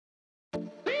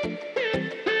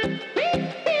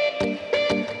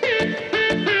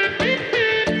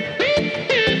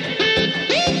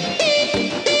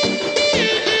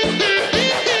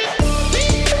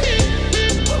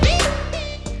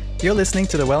You're listening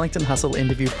to the Wellington Hustle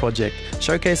Interview Project,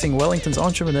 showcasing Wellington's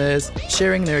entrepreneurs,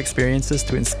 sharing their experiences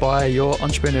to inspire your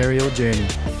entrepreneurial journey.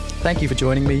 Thank you for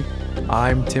joining me.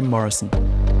 I'm Tim Morrison.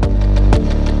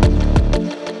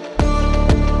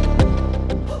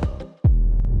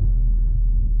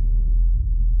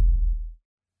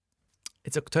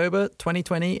 It's October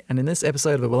 2020, and in this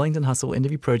episode of the Wellington Hustle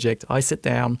Interview Project, I sit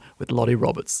down with Lotty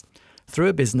Roberts. Through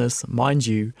her business, Mind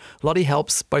You, Lotty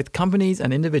helps both companies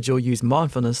and individuals use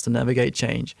mindfulness to navigate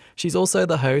change. She's also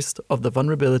the host of the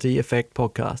Vulnerability Effect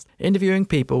podcast, interviewing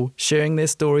people, sharing their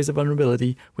stories of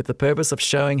vulnerability with the purpose of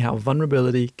showing how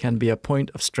vulnerability can be a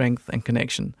point of strength and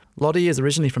connection. Lotty is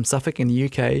originally from Suffolk in the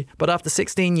UK, but after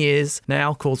 16 years,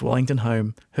 now calls Wellington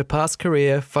home. Her past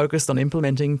career focused on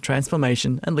implementing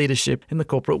transformation and leadership in the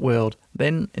corporate world.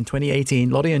 Then, in 2018,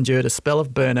 Lotty endured a spell of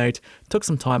burnout, took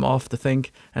some time off to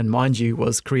think, and Mind You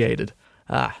was created.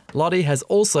 Lotty has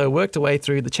also worked her way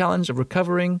through the challenge of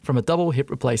recovering from a double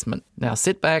hip replacement. Now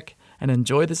sit back and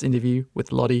enjoy this interview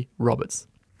with Lotty Roberts.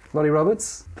 Lotty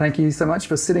Roberts, thank you so much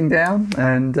for sitting down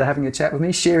and having a chat with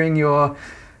me, sharing your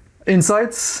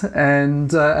insights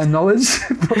and knowledge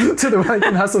to the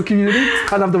Wellington Hustle community.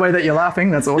 I love the way that you're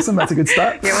laughing. That's awesome. That's a good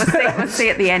start. Yeah, we'll see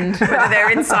at the end whether they're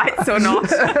insights or not.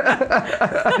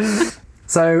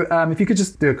 So if you could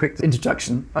just do a quick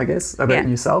introduction, I guess, about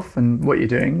yourself and what you're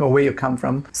doing or where you come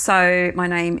from. So my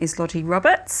name is Lotty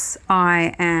Roberts.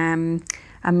 I am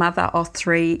a mother of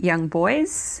 3 young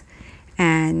boys,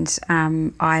 and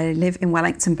I live in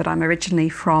Wellington, but I'm originally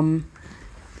from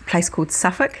place called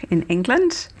Suffolk in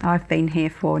England. I've been here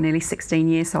for nearly 16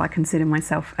 years, so I consider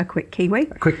myself a quick Kiwi.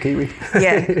 A quick Kiwi.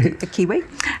 Yeah, a Kiwi.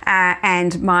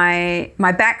 And my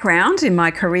background in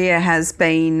my career has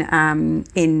been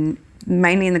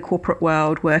mainly in the corporate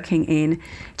world, working in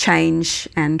change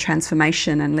and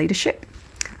transformation and leadership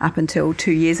up until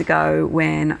 2 years ago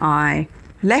when I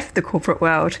left the corporate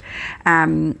world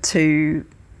to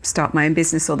start my own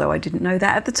business, although I didn't know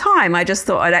that at the time. I just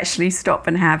thought I'd actually stop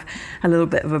and have a little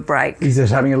bit of a break. He's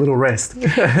just having a little rest.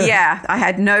 Yeah, I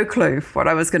had no clue what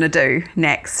I was going to do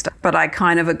next. But I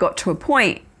kind of got to a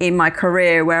point in my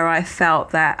career where I felt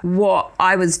that what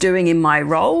I was doing in my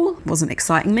role wasn't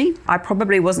exciting me. I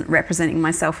probably wasn't representing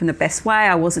myself in the best way.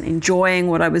 I wasn't enjoying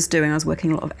what I was doing. I was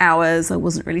working a lot of hours. I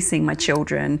wasn't really seeing my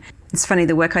children. It's funny,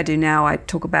 the work I do now, I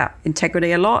talk about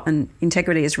integrity a lot, and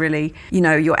integrity is really,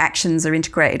 your actions are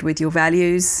integrated with your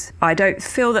values. I don't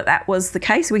feel that that was the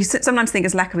case. We sometimes think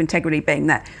as lack of integrity being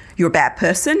that you're a bad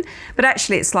person, but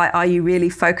actually it's like, are you really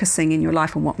focusing in your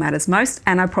life on what matters most?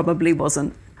 And I probably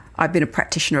wasn't. I've been a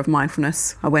practitioner of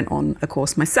mindfulness. I went on a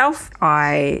course myself.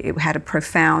 It had a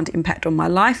profound impact on my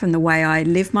life and the way I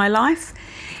live my life.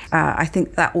 I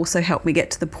think that also helped me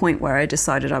get to the point where I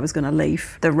decided I was going to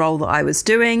leave the role that I was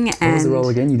doing. What was the role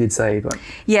again? You did say, but...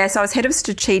 Yeah, so I was head of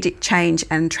strategic change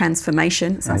and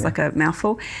transformation. It sounds like a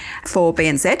mouthful, for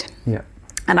BNZ. Yeah.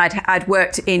 And I'd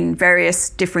worked in various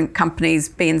different companies,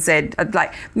 BNZ,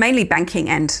 like mainly banking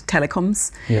and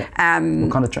telecoms. Yeah.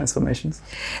 What kind of transformations?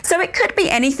 So it could be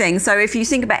anything. So if you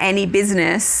think about any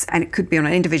business, and it could be on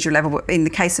an individual level, but in the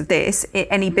case of this,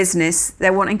 any business,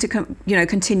 they're wanting to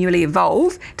continually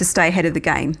evolve to stay ahead of the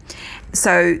game.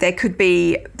 So they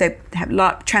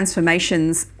have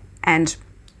transformations and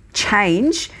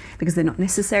change, because they're not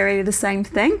necessarily the same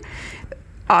thing,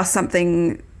 are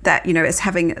something that, is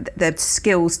having the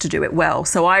skills to do it well.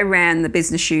 So I ran the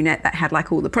business unit that had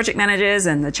like all the project managers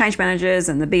and the change managers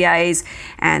and the BAs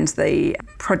and the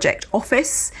project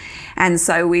office. And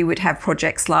so we would have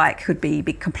projects could be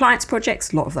big compliance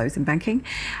projects, a lot of those in banking.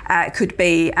 It could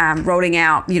be rolling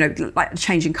out, like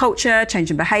changing culture,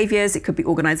 changing behaviours. It could be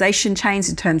organisation change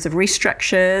in terms of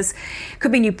restructures. It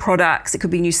could be new products. It could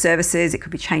be new services. It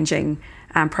could be changing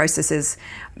processes.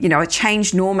 A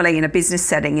change normally in a business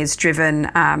setting is driven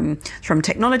from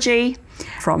technology,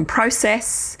 from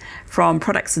process, from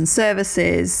products and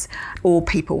services, or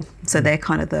people. So they're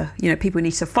kind of people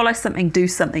need to follow something, do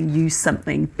something, use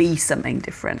something, be something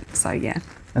different. So yeah.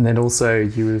 And then also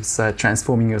you was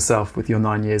transforming yourself with your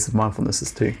 9 years of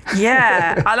mindfulnesses too.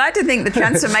 Yeah, I like to think the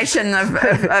transformation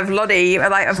of Lotty,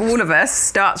 like of all of us,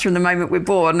 starts from the moment we're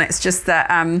born. It's just that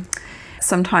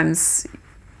sometimes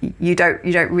you don't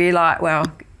realise,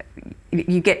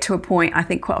 you get to a point, I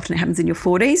think quite often it happens in your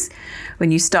 40s, when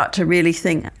you start to really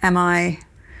think, I'm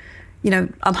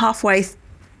halfway,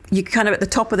 you're kind of at the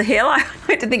top of the hill. I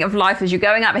like to think of life as you're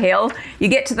going up a hill, you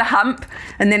get to the hump,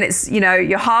 and then it's,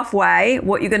 you're halfway.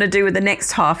 What you're going to do with the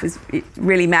next half it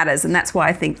really matters. And that's why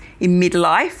I think in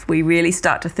midlife, we really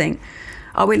start to think,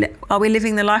 are we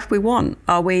living the life we want?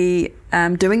 Are we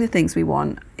doing the things we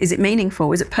want? Is it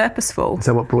meaningful? Is it purposeful? Is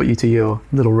that what brought you to your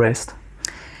little rest?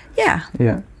 Yeah.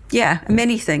 Yeah.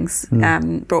 many things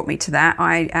brought me to that.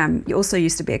 I also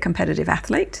used to be a competitive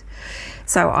athlete.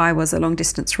 So I was a long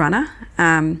distance runner.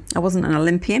 I wasn't an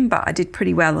Olympian, but I did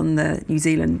pretty well on the New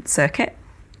Zealand circuit.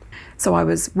 So I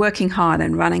was working hard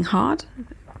and running hard,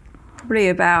 probably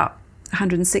about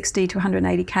 160 to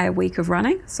 180K a week of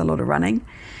running. It's a lot of running.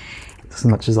 As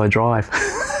much as I drive.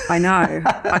 I know.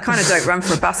 I kind of don't run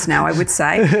for a bus now, I would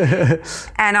say.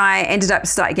 And I ended up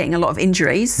starting getting a lot of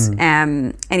injuries.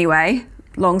 Anyway,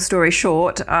 long story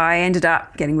short, I ended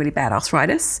up getting really bad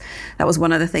arthritis. That was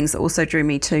one of the things that also drew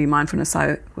me to mindfulness.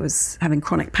 I was having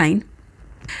chronic pain.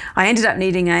 I ended up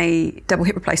needing a double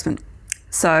hip replacement.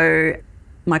 So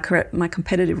my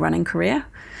competitive running career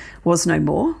was no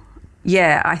more.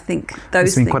 Yeah, I think those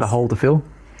It's been quite a hole to fill.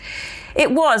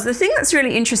 It was. The thing that's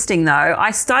really interesting, though,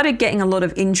 I started getting a lot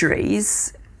of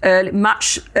injuries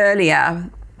much earlier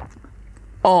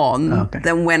on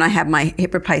than when I had my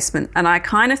hip replacement. And I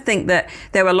kind of think that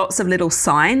there were lots of little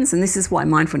signs, and this is why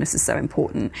mindfulness is so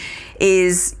important,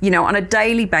 is, on a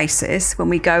daily basis, when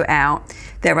we go out,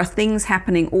 there are things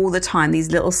happening all the time, these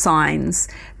little signs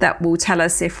that will tell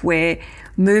us if we're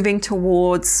moving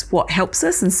towards what helps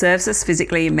us and serves us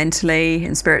physically and mentally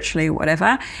and spiritually or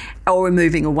whatever, or we're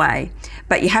moving away.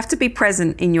 But you have to be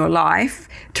present in your life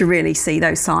to really see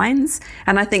those signs.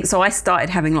 And I think, so I started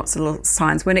having lots of little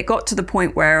signs. When it got to the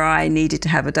point where I needed to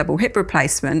have a double hip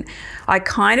replacement, I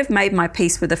kind of made my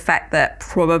peace with the fact that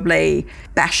probably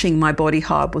bashing my body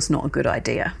hard was not a good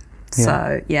idea. Yeah.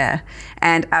 So, yeah.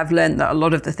 And I've learned that a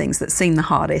lot of the things that seem the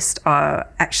hardest are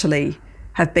actually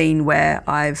have been where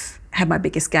I've had my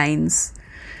biggest gains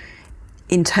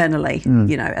internally,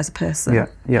 as a person.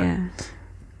 Yeah.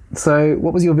 So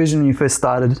what was your vision when you first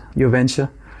started your venture?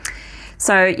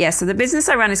 So the business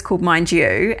I run is called Mind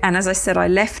You. And as I said, I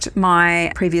left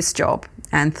my previous job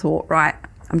and thought, right,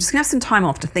 I'm just going to have some time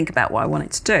off to think about what I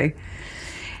wanted to do.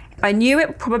 I knew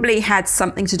it probably had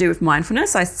something to do with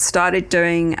mindfulness. I started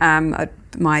doing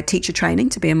my teacher training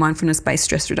to be a mindfulness-based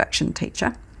stress reduction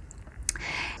teacher.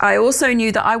 I also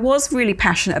knew that I was really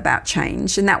passionate about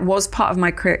change, and that was part of my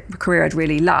career I'd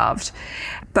really loved,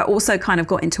 but also kind of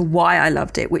got into why I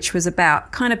loved it, which was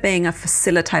about kind of being a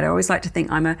facilitator. I always like to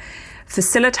think I'm a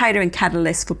facilitator and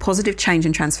catalyst for positive change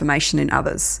and transformation in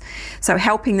others. So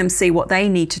helping them see what they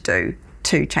need to do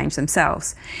to change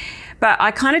themselves. But I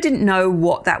kind of didn't know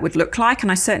what that would look like,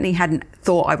 and I certainly hadn't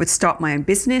thought I would start my own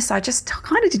business. I just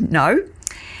kind of didn't know.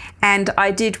 And I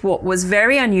did what was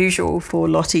very unusual for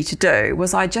Lotty to do,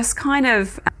 was I just kind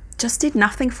of just did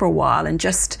nothing for a while and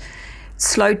just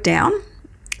slowed down,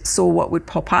 saw what would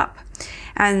pop up.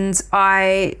 And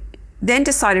I then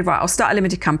decided, right, I'll start a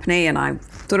limited company, and I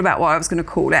thought about what I was going to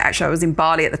call it. Actually, I was in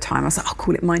Bali at the time. I was like, I'll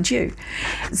call it Mind You.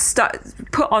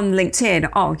 Put on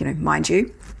LinkedIn, Mind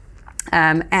You.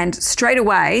 And straight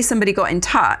away, somebody got in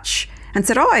touch and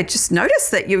said, I just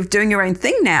noticed that you're doing your own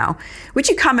thing now. Would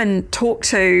you come and talk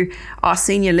to our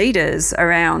senior leaders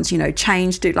around,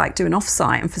 change, do an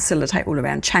offsite and facilitate all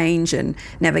around change and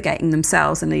navigating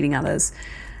themselves and leading others?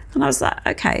 And I was like,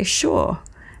 okay, sure.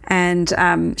 And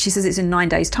she says it's in 9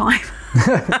 days' time.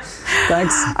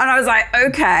 Thanks. And I was like,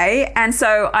 okay. And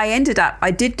so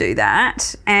I did do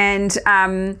that. And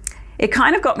it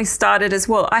kind of got me started as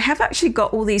well. I have actually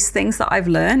got all these things that I've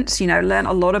learned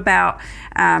a lot about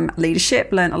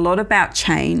leadership, learned a lot about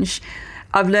change.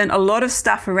 I've learned a lot of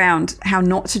stuff around how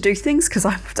not to do things because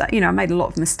I've made a lot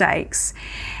of mistakes.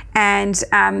 And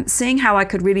seeing how I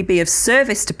could really be of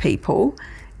service to people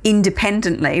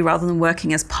independently rather than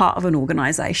working as part of an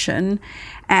organization.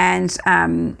 And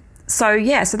so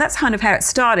that's kind of how it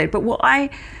started. But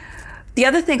the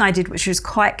other thing I did, which was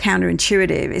quite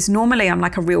counterintuitive, is normally I'm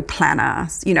like a real planner,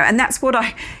 and that's what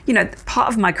part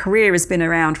of my career has been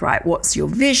around, right, what's your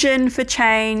vision for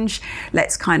change?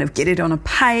 Let's kind of get it on a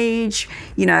page,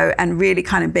 and really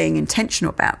kind of being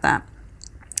intentional about that.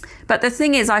 But the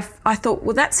thing is, I thought,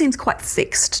 well, that seems quite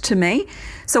fixed to me.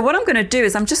 So what I'm going to do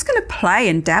is I'm just going to play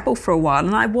and dabble for a while.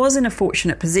 And I was in a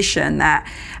fortunate position that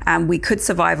we could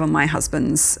survive on my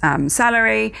husband's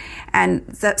salary. And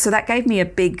so that gave me a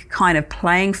big kind of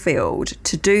playing field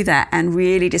to do that and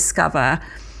really discover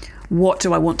what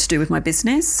do I want to do with my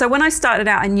business. So when I started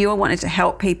out, I knew I wanted to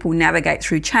help people navigate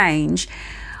through change.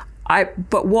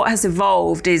 But what has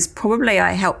evolved is probably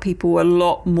I help people a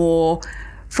lot more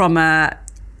from a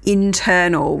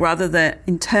internal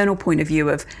point of view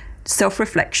of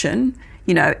self-reflection,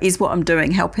 is what I'm doing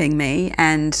helping me,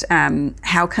 and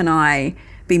how can I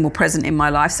be more present in my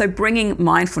life. So bringing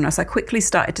mindfulness, I quickly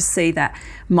started to see that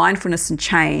mindfulness and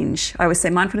change, I always say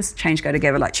mindfulness and change go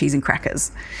together like cheese and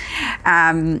crackers,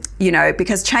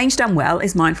 because change done well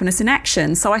is mindfulness in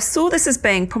action. So I saw this as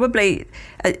being probably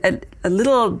a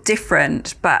little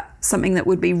different, but something that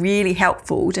would be really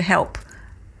helpful to help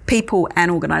people and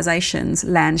organisations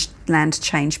land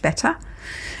change better.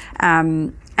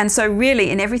 And so really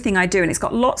in everything I do, and it's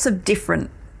got lots of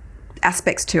different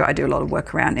aspects to it. I do a lot of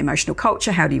work around emotional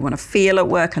culture. How do you want to feel at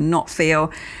work and not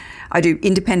feel? I do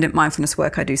independent mindfulness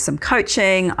work. I do some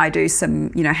coaching. I do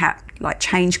some, like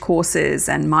change courses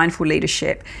and mindful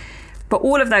leadership. But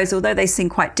all of those, although they seem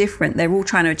quite different, they're all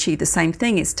trying to achieve the same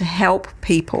thing, is to help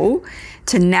people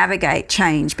to navigate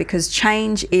change, because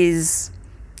change it's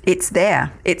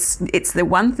there. It's the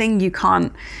one thing you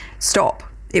can't stop.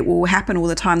 It will happen all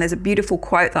the time. There's a beautiful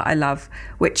quote that I love,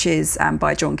 which is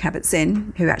by Jon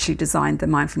Kabat-Zinn, who actually designed the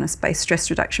mindfulness-based stress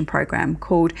reduction program,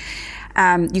 called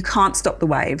You Can't Stop the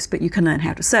Waves, but you can learn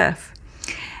how to surf.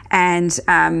 And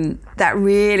that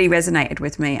really resonated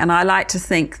with me. And I like to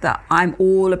think that I'm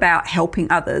all about helping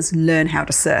others learn how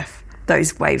to surf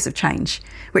those waves of change,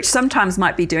 which sometimes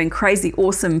might be doing crazy,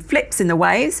 awesome flips in the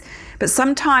waves, but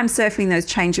sometimes surfing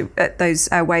those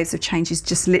waves of change is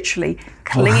just literally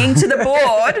clinging to the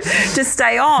board to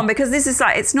stay on, because this is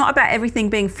like, it's not about everything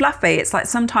being fluffy. It's like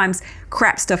sometimes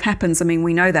crap stuff happens. I mean,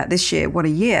 we know that this year, what a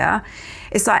year.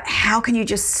 It's like, how can you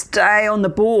just stay on the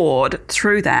board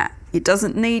through that? It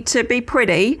doesn't need to be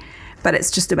pretty, but it's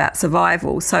just about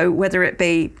survival. So whether it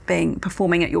be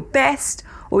performing at your best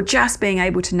or just being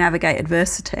able to navigate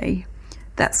adversity,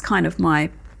 that's kind of my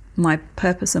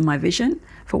purpose and my vision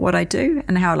for what I do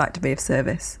and how I like to be of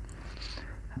service.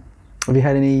 Have you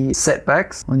had any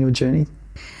setbacks on your journey?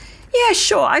 Yeah,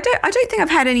 sure. I don't think I've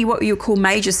had any what you call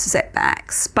major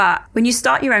setbacks, but when you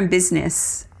start your own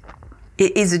business,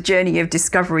 it is a journey of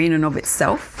discovery in and of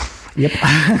itself. Yep.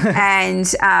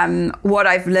 And what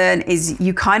I've learned is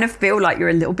you kind of feel like you're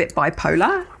a little bit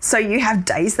bipolar. So you have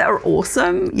days that are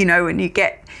awesome, and you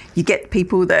get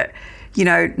people that,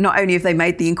 not only have they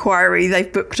made the inquiry,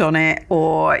 they've booked on it,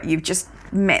 or you've just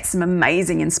met some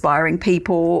amazing, inspiring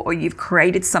people, or you've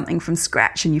created something from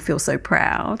scratch and you feel so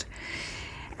proud.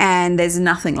 And there's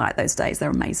nothing like those days.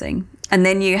 They're amazing. And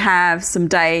then you have some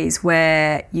days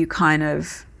where you kind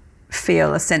of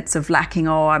feel a sense of lacking,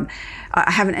 or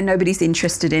I haven't, and nobody's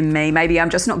interested in me. Maybe I'm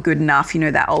just not good enough,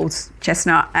 that old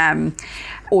chestnut.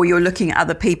 Or you're looking at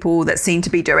other people that seem to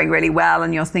be doing really well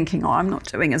and you're thinking, I'm not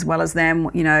doing as well as them.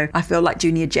 I feel like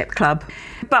Junior Jet Club.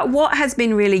 But what has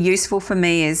been really useful for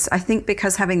me is, I think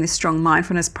because having this strong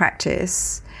mindfulness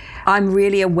practice, I'm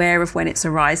really aware of when it's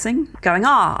arising, going,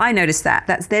 I noticed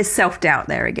that. There's self-doubt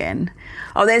there again.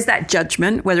 Oh, there's that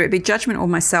judgment, whether it be judgment of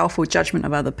myself or judgment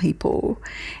of other people.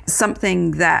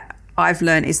 Something that I've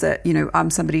learned is that, I'm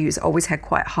somebody who's always had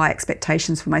quite high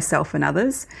expectations for myself and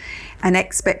others. And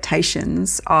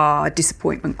expectations are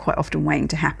disappointment quite often waiting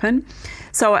to happen.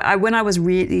 So when I was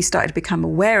really started to become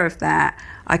aware of that,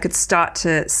 I could start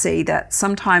to see that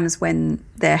sometimes when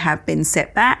there have been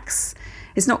setbacks,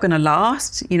 it's not going to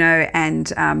last,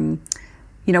 and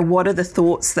what are the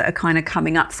thoughts that are kind of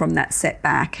coming up from that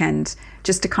setback, and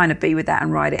just to kind of be with that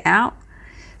and write it out.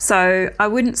 So I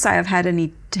wouldn't say I've had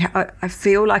any, I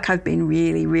feel like I've been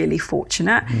really, really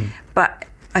fortunate, but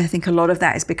I think a lot of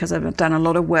that is because I've done a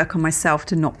lot of work on myself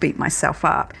to not beat myself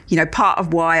up. Part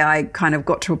of why I kind of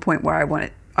got to a point where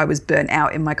I was burnt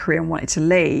out in my career and wanted to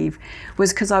leave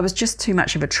was because I was just too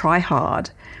much of a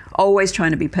try-hard, always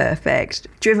trying to be perfect,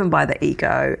 driven by the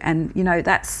ego. And,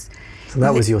 that's... So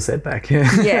that was your setback.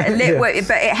 Yeah, but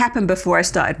it happened before I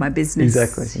started my business.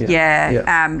 Exactly. Yeah.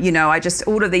 I just,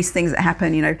 all of these things that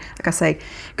happen, like I say,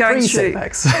 going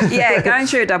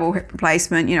through a double hip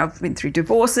replacement, I've been through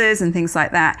divorces and things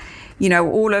like that.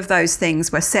 All of those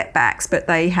things were setbacks, but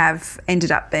they have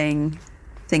ended up being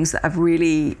things that have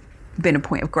really been a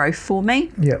point of growth for me,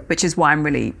 which is why I'm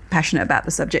really passionate about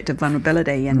the subject of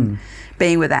vulnerability and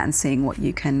being with that and seeing what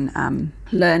you can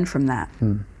learn from that.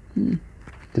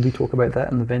 Did we talk about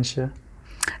that in the venture?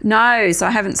 No, so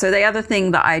I haven't. So the other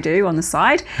thing that I do on the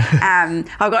side,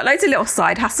 I've got loads of little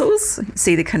side hustles.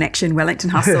 See the connection, Wellington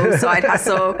Hustle, side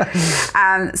hustle.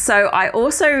 So I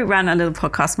also run a little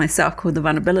podcast myself called The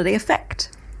Vulnerability Effect.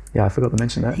 Yeah, I forgot to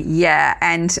mention that. Yeah,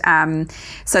 and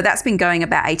so that's been going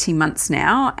about 18 months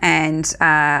now, and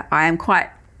I am quite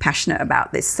passionate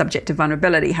about this subject of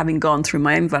vulnerability, having gone through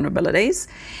my own vulnerabilities.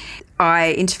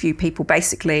 I interview people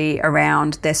basically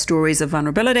around their stories of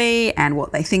vulnerability and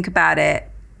what they think about it,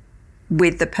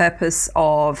 with the purpose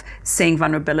of seeing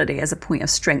vulnerability as a point of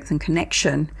strength and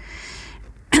connection.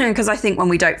 Because I think when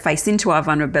we don't face into our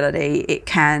vulnerability, it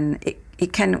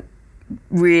it can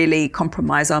really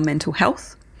compromise our mental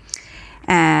health.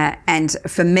 And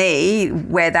for me,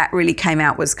 where that really came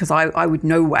out was because I would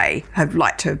no way have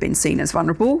liked to have been seen as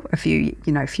vulnerable a few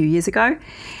years ago.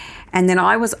 And then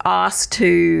I was asked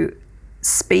to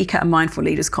speak at a Mindful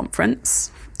Leaders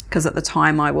Conference, because at the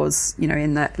time I was,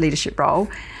 in the leadership role.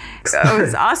 I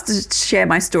was asked to share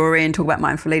my story and talk about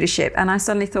mindful leadership. And I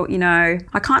suddenly thought,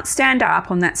 I can't stand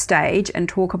up on that stage and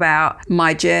talk about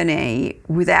my journey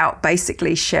without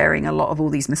basically sharing a lot of all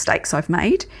these mistakes I've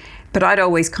made. But I'd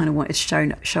always kind of wanted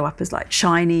to show up as like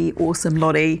shiny, awesome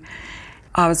Lotty.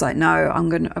 I was like, no,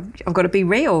 I've got to be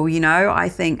real. I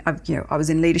think I was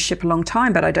in leadership a long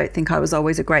time, but I don't think I was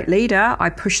always a great leader. I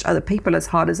pushed other people as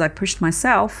hard as I pushed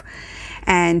myself.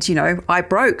 And, I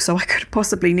broke, so I could have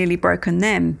possibly nearly broken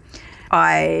them.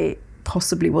 I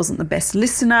possibly wasn't the best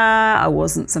listener. I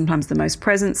wasn't sometimes the most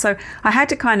present. So I had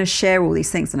to kind of share all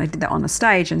these things, and I did that on the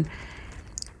stage and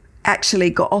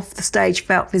actually got off the stage,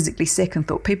 felt physically sick and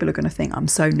thought people are going to think I'm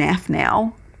so naff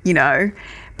now,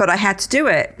 But I had to do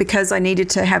it because I needed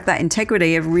to have that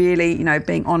integrity of really,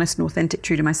 being honest and authentic,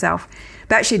 true to myself.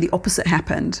 But actually the opposite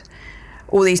happened.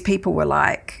 All these people were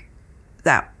like,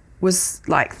 that was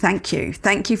like, thank you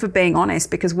for being honest,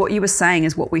 because what you were saying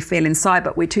is what we feel inside,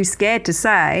 but we're too scared to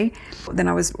say. Then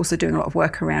I was also doing a lot of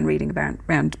work around reading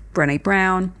around Brené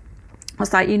Brown. I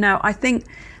was like, I think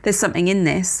there's something in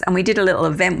this. And we did a little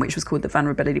event which was called the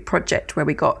Vulnerability Project, where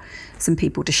we got some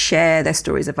people to share their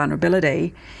stories of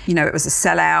vulnerability. It was a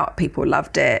sellout, people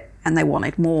loved it and they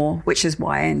wanted more, which is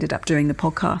why I ended up doing the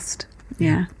podcast.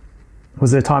 Yeah.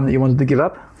 Was there a time that you wanted to give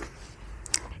up?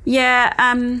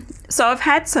 Yeah, so I've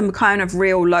had some kind of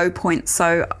real low points.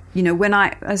 So, when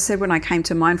I came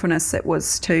to mindfulness, I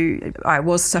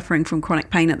was suffering from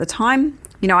chronic pain at the time.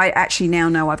 I actually now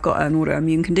know I've got an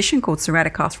autoimmune condition called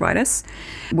psoriatic arthritis,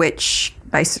 which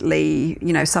basically,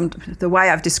 the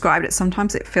way I've described it,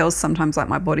 sometimes it feels sometimes like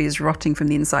my body is rotting from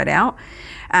the inside out.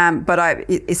 But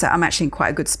I'm actually in quite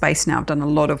a good space now. I've done a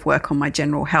lot of work on my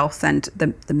general health, and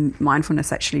the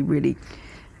mindfulness actually really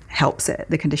helps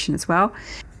the condition as well.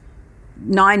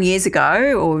 9 years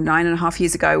ago, or 9.5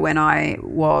 years ago, when I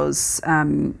was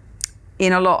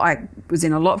in a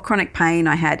lot of chronic pain.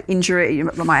 I had injury.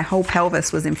 My whole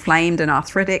pelvis was inflamed and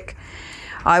arthritic.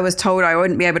 I was told I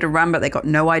wouldn't be able to run, but they got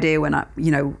no idea when I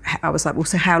was like, well,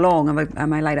 so how long?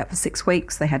 Am I laid up for 6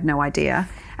 weeks? They had no idea.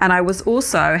 And I was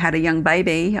also had a young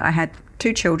baby. I had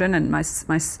 2 children, and my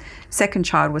second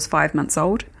child was 5 months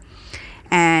old.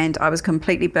 And I was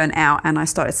completely burnt out, and I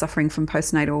started suffering from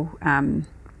postnatal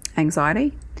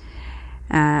anxiety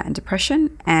and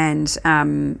depression. And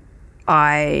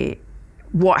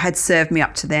what had served me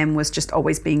up to then was just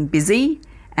always being busy,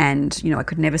 and I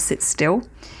could never sit still.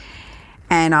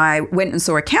 And I went and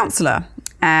saw a counsellor,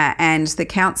 and the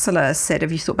counsellor said,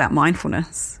 have you thought about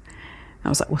mindfulness? I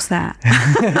was like, what's that?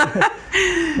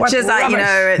 She was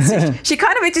like, she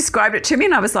kind of described it to me,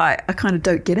 and I was like, I kind of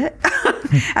don't get it.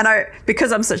 And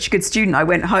because I'm such a good student, I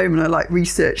went home and I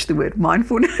researched the word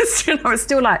mindfulness. And I was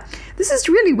still like, this is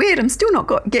really weird. I'm still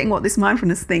not getting what this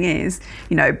mindfulness thing is.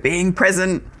 Being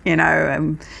present,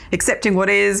 accepting what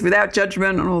is without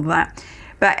judgment and all that.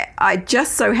 But I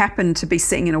just so happened to be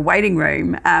sitting in a waiting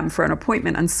room for an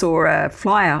appointment and saw a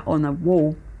flyer on the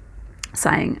wall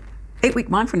saying 8-week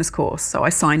mindfulness course. So I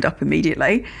signed up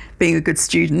immediately, being a good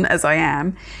student as I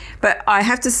am. But I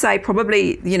have to say,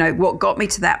 probably, what got me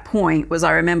to that point was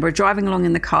I remember driving along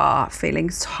in the car, feeling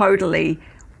totally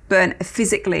burnt,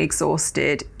 physically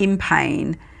exhausted, in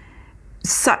pain,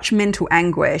 such mental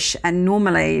anguish. And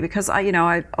normally, because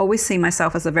I always see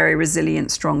myself as a very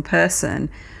resilient, strong person,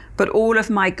 but all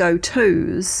of my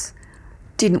go-tos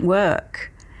didn't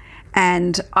work.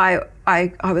 And I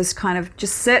was kind of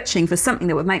just searching for something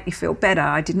that would make me feel better.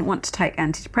 I didn't want to take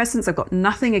antidepressants. I've got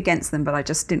nothing against them, but I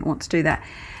just didn't want to do that.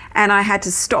 And I had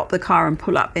to stop the car and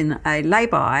pull up in a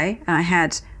lay-by. And I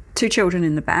had 2 children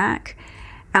in the back.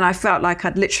 And I felt like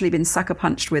I'd literally been sucker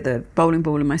punched with a bowling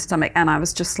ball in my stomach. And I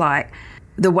was just like,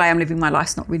 the way I'm living my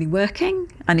life's not really working.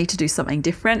 I need to do something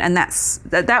different. And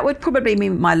that would probably be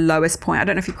my lowest point. I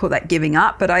don't know if you call that giving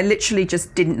up, but I literally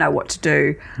just didn't know what to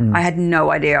do. I had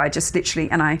no idea. I just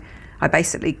literally, and I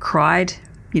basically cried,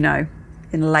 in a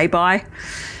lay-by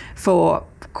for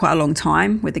quite a long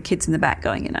time with the kids in the back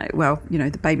going,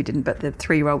 the baby didn't, but the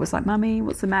 3-year-old was like, Mummy,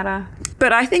 what's the matter?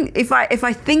 But I think if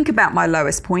I think about my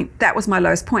lowest point, that was my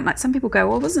lowest point. Like some people go,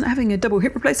 well, wasn't having a double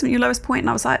hip replacement your lowest point? And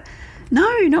I was like,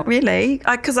 no, not really,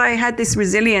 because I had this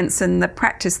resilience and the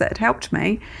practice that had helped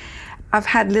me. I've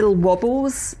had little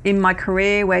wobbles in my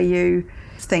career where you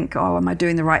think, oh, am I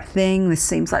doing the right thing? This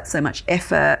seems like so much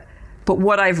effort. But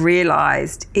what I've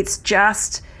realised, it's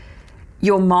just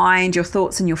your mind, your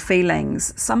thoughts and your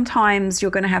feelings, sometimes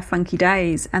you're going to have funky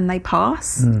days and they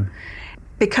pass.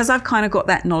 Because I've kind of got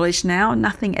that knowledge now,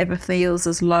 nothing ever feels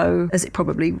as low as it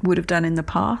probably would have done in the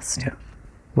past. Yeah.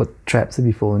 What traps have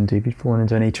you fallen into? Have you fallen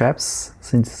into any traps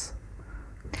since?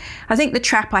 I think the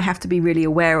trap I have to be really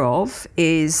aware of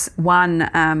is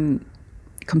one,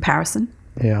 comparison.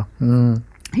 Yeah.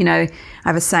 You know, I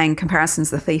have a saying, comparison's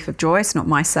the thief of joy. It's not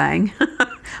my saying.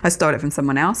 I stole it from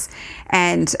someone else.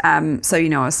 And so, you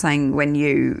know, I was saying when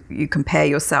you compare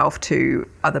yourself to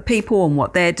other people and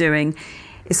what they're doing,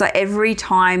 it's like every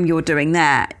time you're doing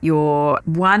that, you're,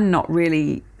 one, not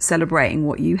really celebrating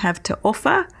what you have to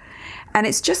offer. And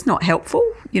it's just not helpful,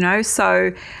 you know.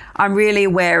 So I'm really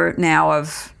aware now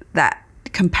of that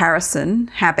comparison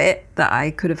habit that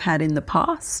I could have had in the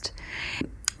past.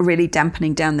 Really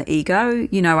dampening down the ego.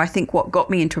 You know, I think what got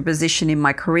me into a position in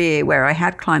my career where I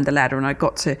had climbed the ladder and I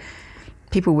got to,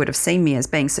 people would have seen me as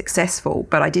being successful,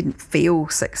 but I didn't feel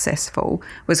successful,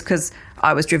 was because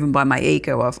I was driven by my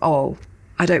ego of, oh,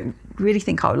 I don't really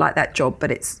think I would like that job,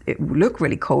 but it will look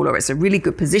really cool, or it's a really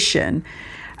good position.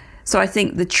 So I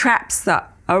think the traps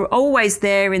that are always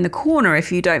there in the corner,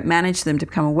 if you don't manage them to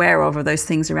become aware of, are those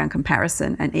things around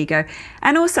comparison and ego,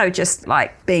 and also just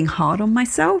like being hard on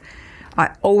myself.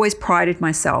 I always prided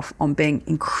myself on being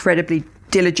incredibly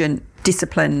diligent,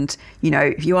 disciplined. You know,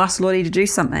 if you ask Lotty to do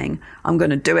something, I'm going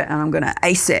to do it and I'm going to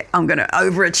ace it. I'm going to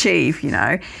overachieve, you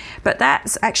know. But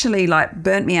that's actually like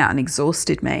burnt me out and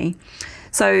exhausted me.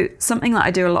 So something that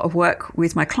I do a lot of work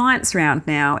with my clients around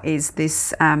now is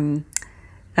this term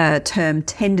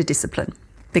tender discipline,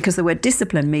 because the word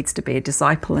discipline needs to be a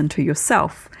disciple unto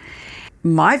yourself.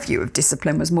 My view of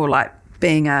discipline was more like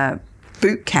being a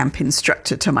boot camp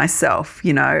instructor to myself,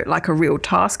 you know, like a real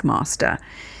taskmaster.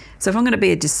 So if I'm going to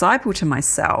be a disciple to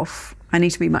myself, I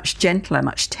need to be much gentler,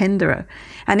 much tenderer.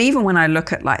 And even when I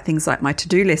look at like things like my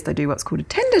to-do list, I do what's called a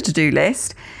tender to-do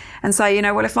list, and say, you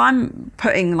know, well, if I'm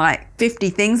putting like 50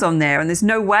 things on there and there's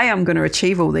no way I'm going to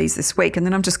achieve all these this week, and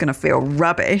then I'm just going to feel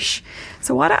rubbish.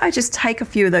 So why don't I just take a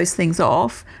few of those things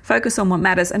off, focus on what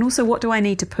matters, and also what do I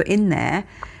need to put in there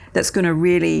that's going to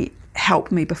really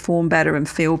help me perform better and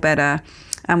feel better.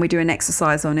 And we do an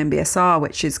exercise on MBSR,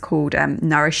 which is called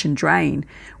Nourish and Drain,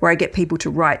 where I get people to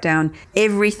write down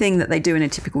everything that they do in a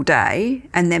typical day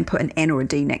and then put an N or a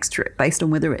D next to it based on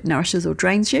whether it nourishes or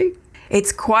drains you.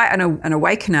 It's quite an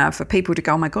awakener for people to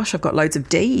go, oh my gosh, I've got loads of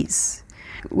Ds.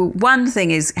 Well, one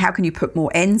thing is, how can you put more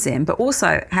Ns in? But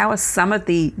also, how are some of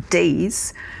the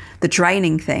Ds, the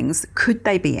draining things, could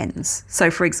they be Ns? So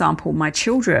for example, my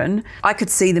children, I could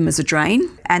see them as a drain.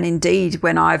 And indeed,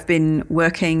 when I've been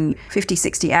working 50,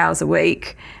 60 hours a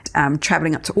week,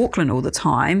 traveling up to Auckland all the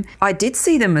time, I did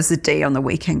see them as a D on the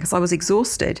weekend because I was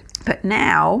exhausted. But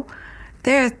now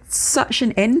they're such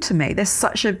an N to me. They're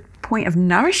such a point of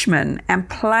nourishment and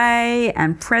play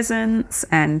and presence,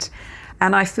 and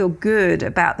I feel good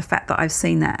about the fact that I've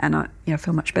seen that, and I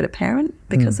feel a much better parent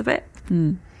because of it.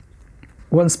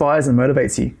 What inspires and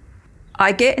motivates you?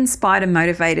 I get inspired and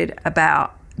motivated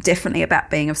definitely about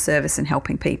being of service and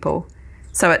helping people.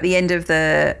 So at the end of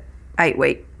the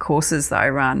 8-week courses that I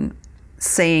run,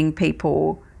 seeing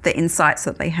people, the insights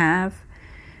that they have.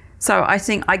 So I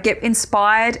think I get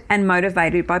inspired and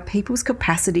motivated by people's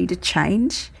capacity to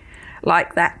change.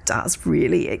 Like that does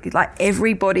really, like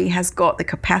everybody has got the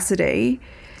capacity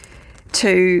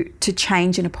to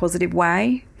change in a positive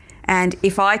way. And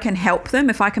if I can help them,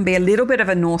 if I can be a little bit of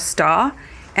a North Star,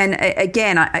 and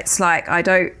again, it's like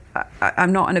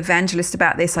I'm not an evangelist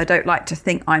about this. I don't like to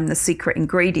think I'm the secret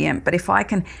ingredient, but if I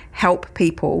can help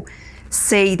people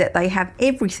see that they have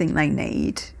everything they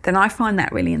need, then I find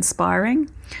that really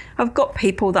inspiring. I've got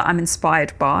people that I'm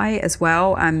inspired by as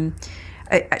well.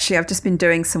 Actually, I've just been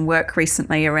doing some work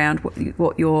recently around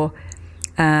what your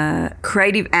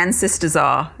creative ancestors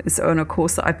are. It's on a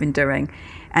course that I've been doing,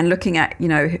 and looking at, you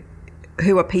know,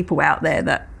 who are people out there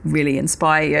that really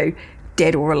inspire you,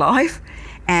 dead or alive.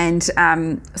 And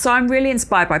so I'm really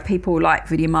inspired by people like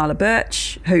Vidyamala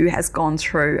Birch, who has gone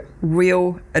through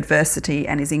real adversity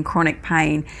and is in chronic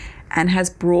pain and has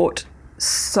brought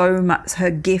so much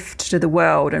her gift to the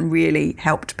world and really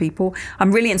helped people.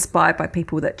 I'm really inspired by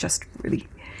people that just really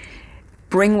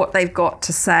bring what they've got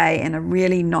to say in a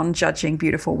really non-judging,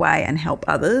 beautiful way and help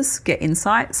others get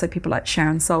insight. So people like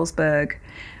Sharon Salzberg,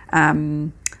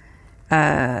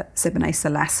 Sebene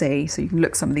Selassie. So you can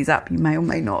look some of these up. You may or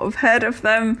may not have heard of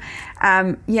them.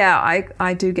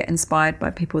 I do get inspired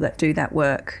by people that do that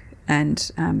work.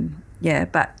 And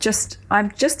but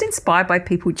I'm just inspired by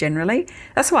people generally.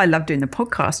 That's why I love doing the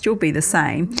podcast. You'll be the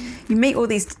same. You meet all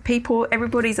these people,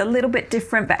 everybody's a little bit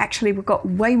different, but actually we've got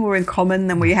way more in common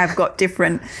than we have got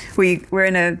different. We're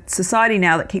in a society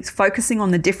now that keeps focusing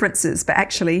on the differences, but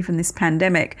actually even this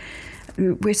pandemic,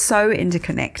 we're so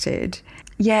interconnected.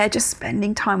 Yeah, just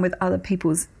spending time with other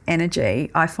people's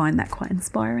energy, I find that quite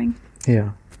inspiring.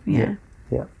 Yeah.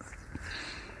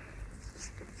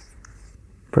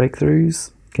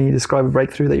 Breakthroughs. Can you describe a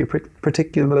breakthrough that you're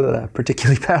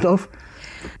particularly proud of?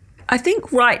 I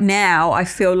think right now I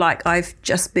feel like I'm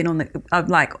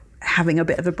like having a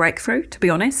bit of a breakthrough, to be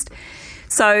honest.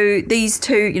 So these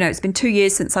two, it's been 2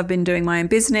 years since I've been doing my own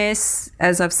business.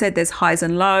 As I've said, there's highs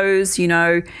and lows, you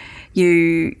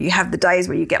have the days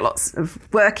where you get lots of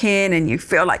work in and you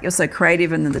feel like you're so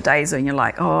creative, and then the days when you're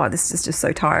like, oh, this is just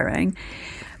so tiring.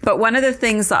 But one of the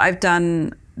things that I've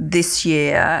done this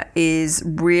year is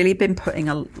really been putting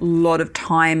a lot of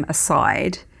time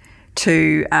aside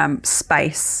to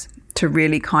space to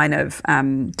really kind of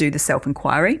do the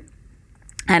self-inquiry.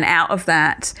 And out of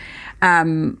that,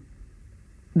 the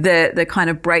kind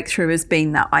of breakthrough has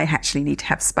been that I actually need to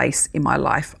have space in my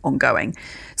life ongoing.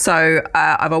 So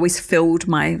I've always filled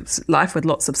my life with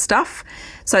lots of stuff.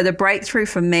 So the breakthrough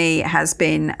for me has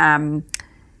been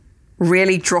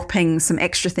really dropping some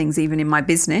extra things even in my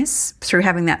business through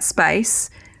having that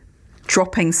space,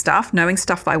 dropping stuff, knowing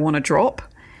stuff that I want to drop,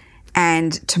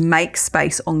 and to make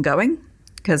space ongoing.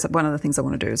 Because one of the things I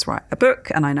want to do is write a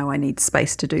book, and I know I need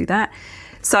space to do that.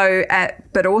 So,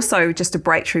 but also just a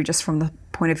breakthrough just from the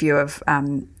point of view of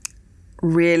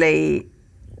really,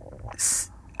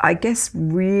 I guess,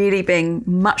 really being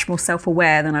much more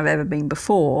self-aware than I've ever been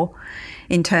before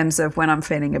in terms of when I'm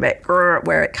feeling a bit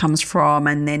where it comes from,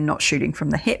 and then not shooting from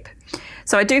the hip.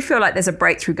 So I do feel like there's a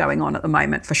breakthrough going on at the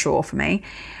moment for sure for me.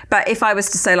 But if I was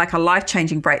to say like a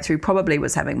life-changing breakthrough, probably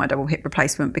was having my double hip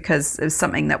replacement, because it was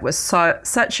something that was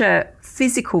such a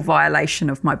physical violation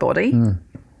of my body.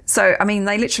 So, I mean,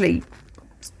 they literally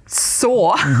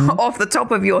saw off the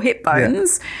top of your hip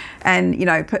bones, and,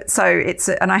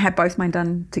 and I had both mine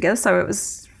done together. So it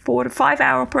was 4 to 5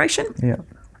 hour operation. Yeah.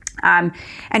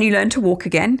 And you learn to walk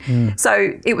again.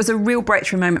 So it was a real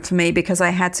breakthrough moment for me, because I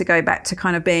had to go back to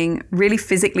kind of being really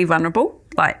physically vulnerable,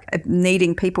 like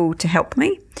needing people to help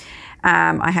me.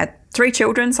 I had 3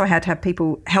 children, so I had to have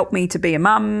people help me to be a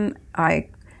mum. I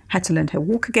had to learn to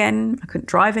walk again. I couldn't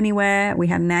drive anywhere. We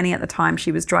had a nanny at the time.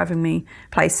 She was driving me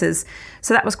places.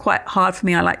 So that was quite hard for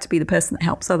me. I like to be the person that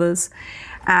helps others.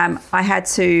 I had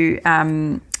to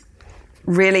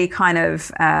really kind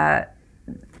of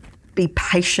be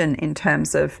patient in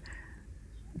terms of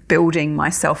building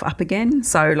myself up again.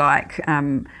 So like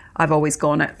I've always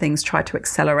gone at things, tried to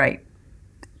accelerate,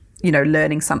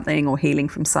 learning something or healing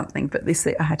from something. But this,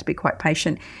 I had to be quite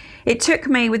patient. It took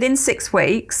me, within 6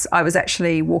 weeks, I was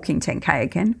actually walking 10K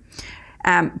again.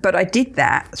 But I did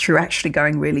that through actually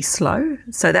going really slow.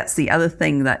 So that's the other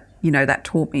thing that, that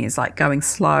taught me, is like going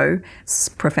slow,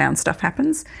 profound stuff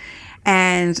happens.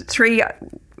 And 3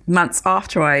 months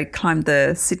after, I climbed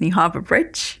the Sydney Harbour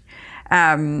Bridge.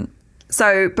 But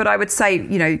I would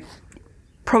say,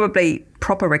 probably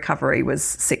proper recovery was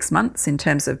 6 months in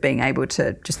terms of being able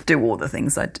to just do all the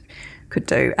things I could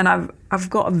do. And I've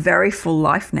got a very full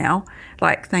life now.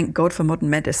 Like, thank God for modern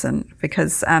medicine,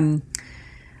 because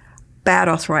bad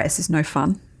arthritis is no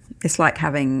fun. It's like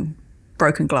having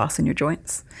broken glass in your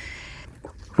joints.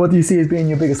 What do you see as being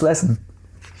your biggest lesson?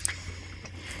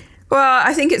 Well,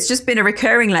 I think it's just been a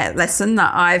recurring lesson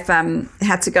that I've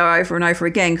had to go over and over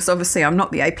again, because obviously I'm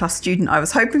not the A+ student I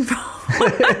was hoping for,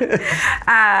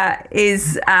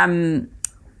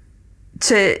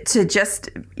 to just,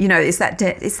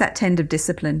 it's that tender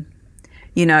discipline,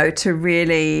 to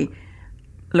really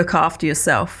look after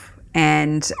yourself,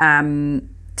 and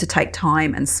to take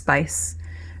time and space.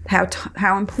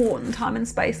 How important time and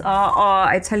space are. Oh,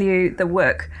 I tell you, the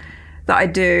work that I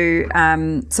do.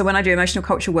 So when I do emotional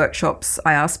culture workshops,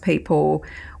 I ask people,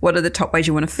 what are the top ways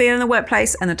you want to feel in the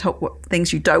workplace, and the top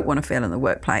things you don't want to feel in the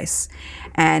workplace?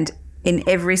 And in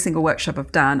every single workshop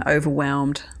I've done,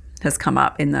 overwhelmed has come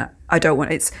up in that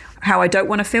it's how I don't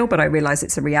want to feel, but I realize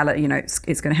it's a reality, it's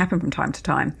going to happen from time to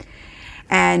time.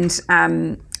 And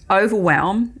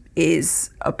overwhelm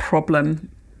is a problem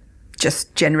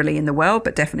just generally in the world,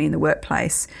 but definitely in the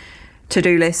workplace.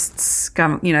 To-do lists,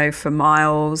 for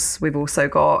miles. We've also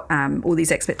got all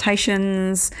these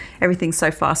expectations. Everything's so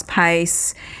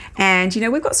fast-paced. And,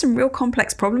 we've got some real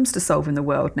complex problems to solve in the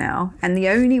world now. And the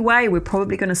only way we're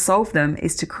probably going to solve them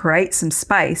is to create some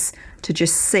space to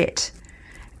just sit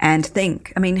and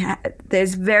think. I mean,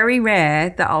 there's very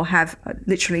rare that I'll have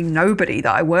literally nobody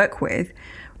that I work with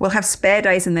will have spare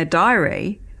days in their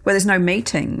diary where there's no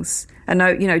meetings and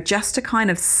no, just to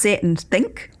kind of sit and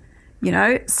think,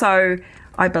 So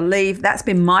I believe that's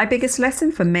been my biggest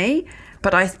lesson for me,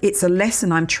 but it's a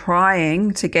lesson I'm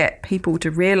trying to get people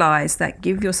to realize, that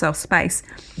give yourself space.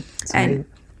 And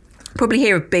probably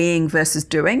hear of being versus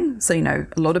doing. So, a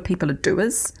lot of people are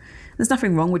doers. There's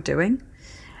nothing wrong with doing.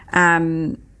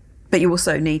 But you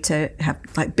also need to have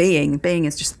being. Being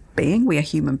is just being. We are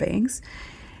human beings.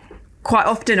 Quite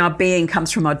often our being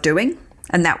comes from our doing.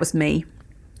 And that was me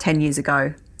 10 years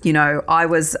ago. I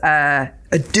was a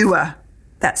doer.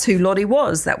 That's who Lotty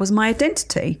was. That was my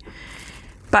identity.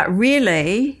 But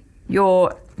really,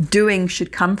 your doing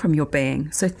should come from your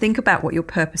being. So think about what your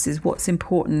purpose is, what's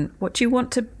important, what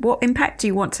impact do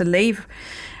you want to leave?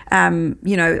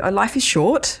 Life is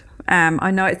short.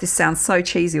 I know this sounds so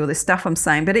cheesy, all this stuff I'm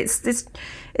saying, but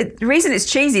the reason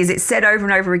it's cheesy is it's said over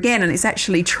and over again, and it's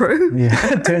actually true.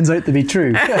 Yeah, it turns out to be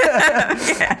true.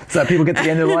 Yeah. So people get to the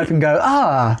end of life and go,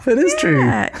 that is true.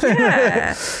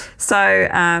 Yeah. So,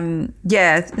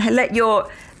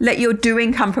 let your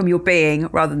doing come from your being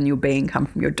rather than your being come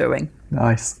from your doing.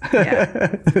 Nice. Yeah.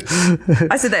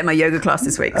 I said that in my yoga class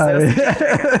this week.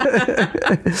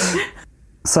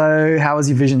 So how has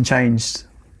your vision changed?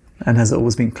 And has it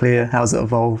always been clear? How has it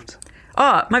evolved?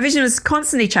 Oh, my vision is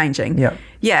constantly changing. Yeah.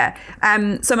 Yeah.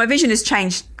 So my vision has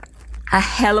changed a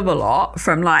hell of a lot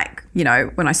from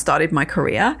when I started my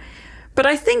career. But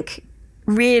I think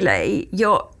really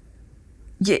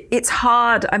it's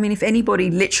hard. I mean, if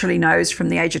anybody literally knows from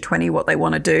the age of 20 what they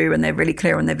want to do and they're really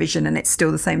clear on their vision and it's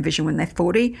still the same vision when they're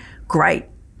 40, great,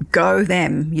 go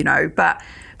them, But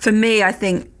for me, I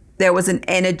think there was an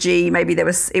energy, maybe it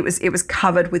was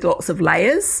covered with lots of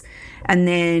layers. And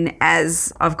then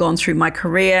as I've gone through my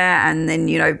career and then,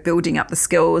 building up the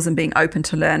skills and being open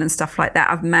to learn and stuff like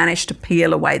that, I've managed to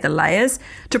peel away the layers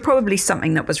to probably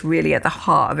something that was really at the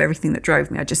heart of everything that drove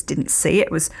me. I just didn't see it,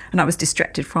 and I was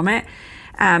distracted from it.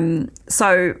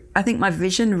 So I think my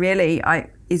vision really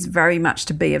is very much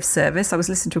to be of service. I was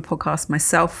listening to a podcast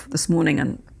myself this morning,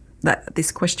 and that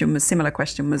similar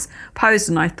question was posed,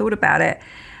 and I thought about it.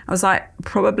 I was like,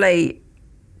 probably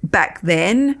back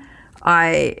then,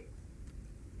 I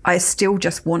still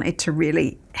just wanted to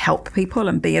really help people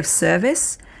and be of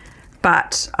service,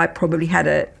 but I probably had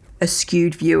a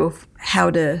skewed view of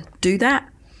how to do that.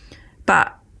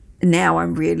 But now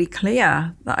I'm really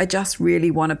clear that I just really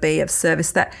want to be of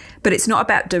service. But it's not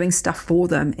about doing stuff for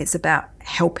them. It's about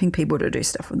helping people to do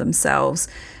stuff for themselves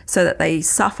so that they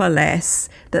suffer less,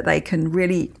 that they can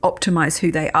really optimize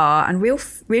who they are and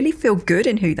really feel good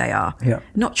in who they are. Yeah.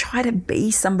 Not try to be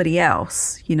somebody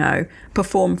else,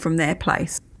 perform from their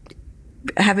place.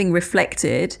 Having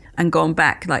reflected and gone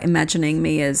back, imagining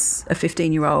me as a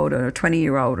 15-year-old or a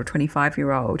 20-year-old or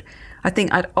 25-year-old, I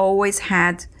think I'd always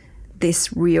had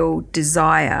this real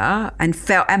desire and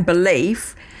felt and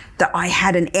belief that I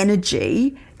had an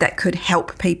energy that could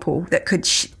help people, that could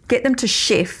get them to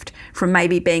shift from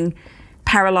maybe being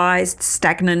paralyzed,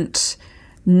 stagnant,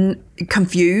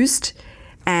 confused,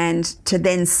 and to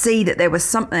then see that there was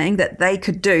something that they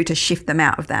could do to shift them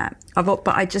out of that. But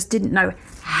I just didn't know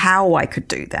how I could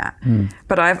do that.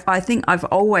 But I think I've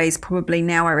always, probably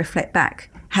now I reflect back,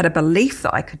 had a belief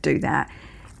that I could do that.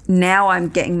 Now I'm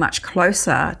getting much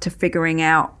closer to figuring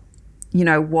out,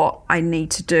 what I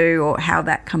need to do or how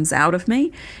that comes out of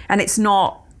me. And it's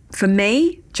not, for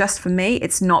me,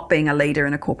 it's not being a leader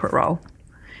in a corporate role.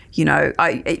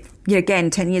 Again,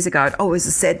 10 years ago, I'd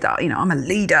always said that, I'm a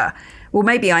leader. Well,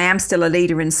 maybe I am still a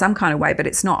leader in some kind of way, but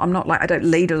I'm not I don't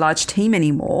lead a large team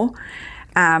anymore.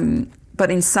 But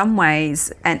in some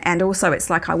ways, and also it's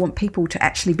I want people to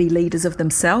actually be leaders of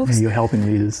themselves. Yeah, you're helping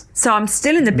leaders. So I'm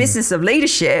still in the business of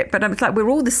leadership, but it's we're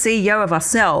all the CEO of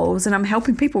ourselves, and I'm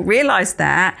helping people realize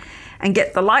that and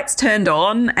get the lights turned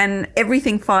on and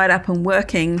everything fired up and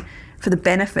working for the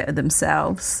benefit of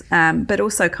themselves. But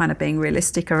also kind of being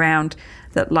realistic around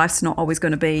that life's not always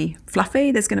going to be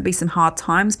fluffy. There's going to be some hard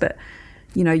times, but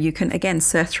you can again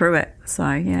surf through it.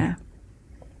 So yeah.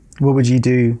 What would you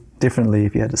do differently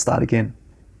if you had to start again?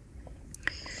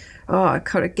 I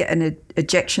kind of get an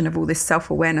ejection of all this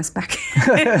self-awareness back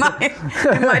in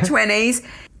my 20s.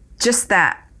 Just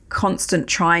that constant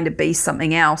trying to be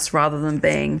something else rather than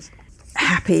being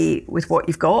happy with what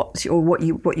you've got or what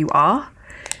you are.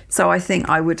 So I think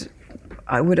I would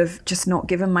have just not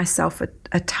given myself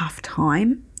a tough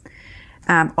time,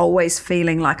 always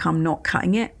feeling like I'm not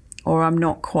cutting it, or I'm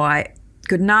not quite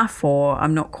good enough, or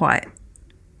I'm not quite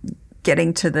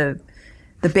getting to the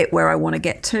bit where I want to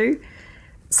get to.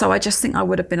 So I just think I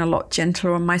would have been a lot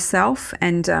gentler on myself.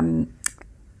 And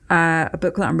a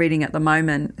book that I'm reading at the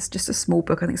moment, it's just a small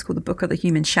book. I think it's called The Book of the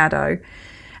Human Shadow.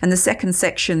 And the second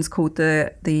section's called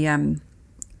the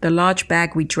Large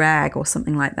Bag We Drag, or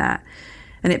something like that.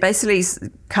 And it basically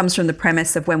comes from the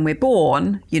premise of when we're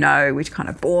born, we're kind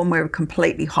of born, we're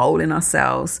completely whole in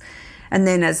ourselves. And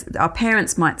then as our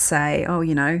parents might say, oh,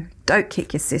 don't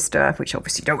kick your sister, which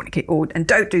obviously you don't want to kick, and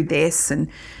don't do this, and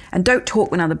don't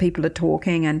talk when other people are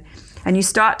talking. And you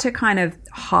start to kind of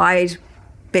hide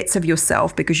bits of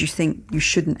yourself because you think you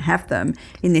shouldn't have them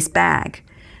in this bag.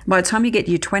 By the time you get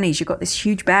to your 20s, you've got this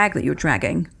huge bag that you're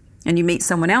dragging. And you meet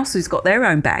someone else who's got their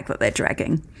own bag that they're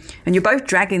dragging. And you're both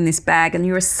dragging this bag, and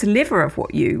you're a sliver of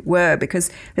what you were, because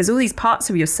there's all these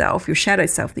parts of yourself, your shadow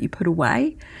self, that you put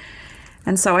away.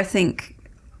 And so I think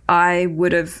I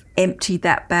would have emptied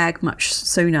that bag much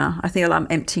sooner. I feel I'm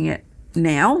emptying it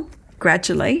now,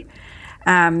 gradually.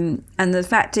 And the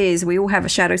fact is, we all have a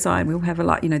shadow side. We all have a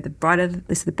light. The brighter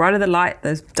the light,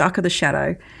 the darker the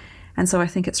shadow. And so I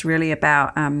think it's really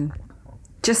about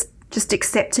just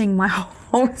accepting my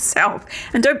whole self.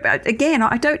 And I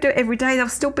don't do it every day. I'll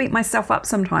still beat myself up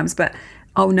sometimes, but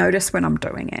I'll notice when I'm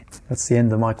doing it. That's the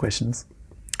end of my questions.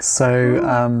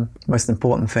 So most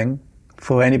important thing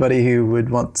for anybody who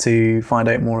would want to find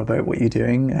out more about what you're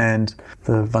doing and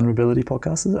the Vulnerability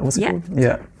Podcast, is that what's it called?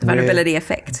 Yeah. Vulnerability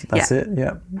Effect. That's it,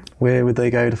 yeah. Where would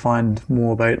they go to find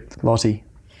more about Lotty?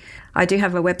 I do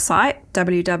have a website,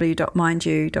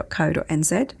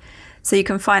 www.mindyou.co.nz. So you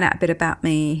can find out a bit about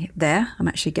me there. I'm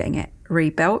actually getting it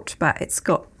rebuilt, but it's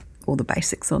got all the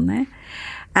basics on there.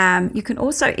 You can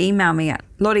also email me at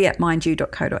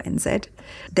lotty@mindyou.co.nz.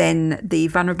 Then the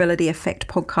Vulnerability Effect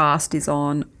podcast is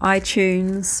on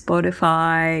iTunes,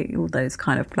 Spotify, all those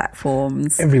kind of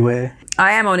platforms. Everywhere.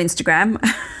 I am on Instagram,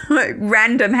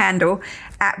 random handle,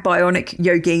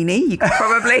 @BionicYogini. You can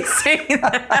probably see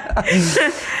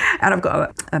that. And I've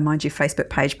got a Mind You Facebook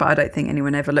page, but I don't think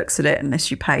anyone ever looks at it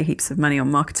unless you pay heaps of money on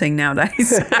marketing nowadays.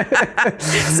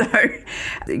 So,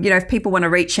 if people want to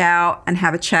reach out and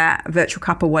have a chat, virtual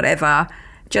couple, whatever,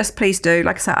 just please do.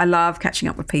 Like I said, I love catching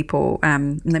up with people.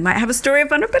 And they might have a story of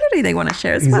vulnerability they want to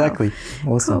share as well. Exactly.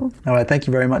 Awesome. Cool. All right. Thank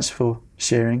you very much for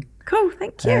sharing. Cool.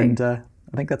 Thank you. And I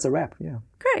think that's a wrap. Yeah.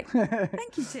 Great.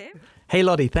 Thank you, Tim. Hey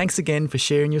Lotty, thanks again for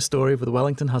sharing your story with the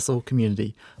Wellington Hustle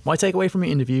community. My takeaway from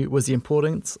your interview was the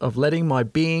importance of letting my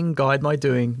being guide my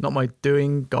doing, not my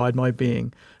doing guide my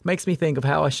being. Makes me think of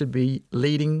how I should be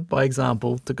leading by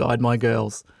example to guide my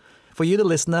girls. For you, the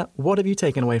listener, what have you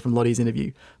taken away from Lottie's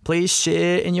interview? Please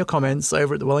share in your comments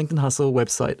over at the Wellington Hustle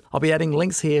website. I'll be adding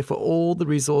links here for all the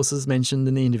resources mentioned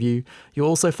in the interview. You'll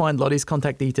also find Lottie's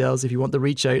contact details if you want to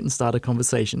reach out and start a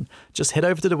conversation. Just head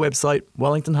over to the website,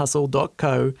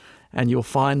 wellingtonhustle.co, and you'll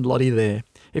find Lottie there.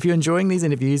 If you're enjoying these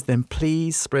interviews, then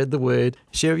please spread the word,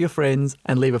 share with your friends,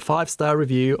 and leave a 5-star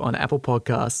review on Apple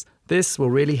Podcasts. This will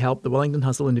really help the Wellington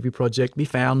Hustle Interview Project be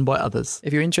found by others.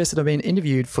 If you're interested in being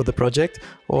interviewed for the project,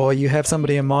 or you have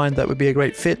somebody in mind that would be a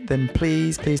great fit, then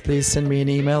please send me an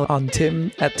email on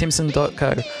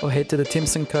tim@timson.co, or head to the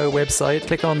Timson Co website,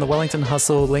 click on the Wellington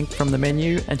Hustle link from the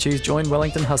menu, and choose Join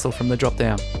Wellington Hustle from the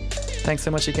drop-down. Thanks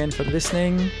so much again for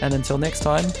listening, and until next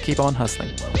time, keep on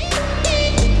hustling.